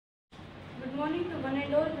morning to one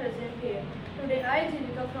and all present here. Today I,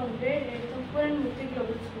 Jeevika from grade 8 from Puran Murti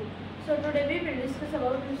Global School. So today we will discuss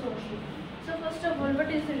about resources. So first of all,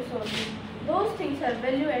 what is resources? Those things have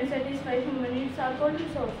value and satisfy human needs are called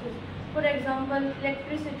resources. For example,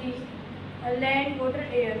 electricity, land, water,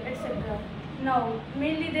 air, etc. Now,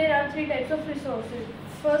 mainly there are three types of resources.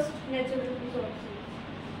 First, natural resources.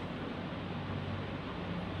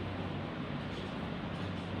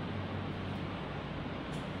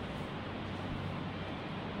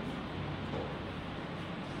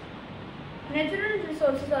 Natural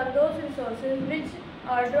resources are those resources which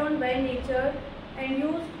are drawn by nature and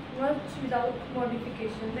used much without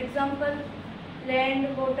modification. Example,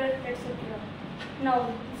 land, water, etc.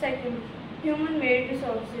 Now, second, human-made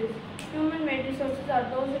resources. Human-made resources are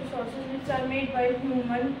those resources which are made by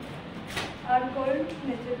human, are called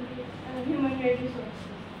natural human-made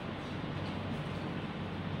resources.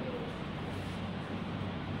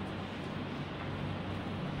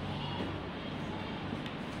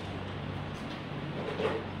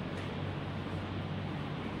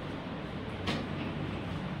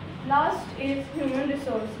 Last is human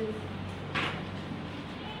resources.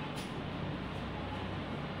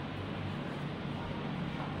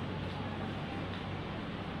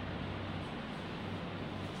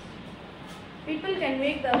 People can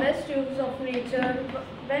make the best use of nature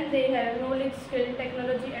when they have knowledge, skill,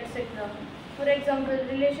 technology, etc. For example,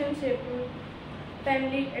 relationship,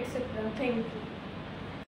 family, etc. Thank you.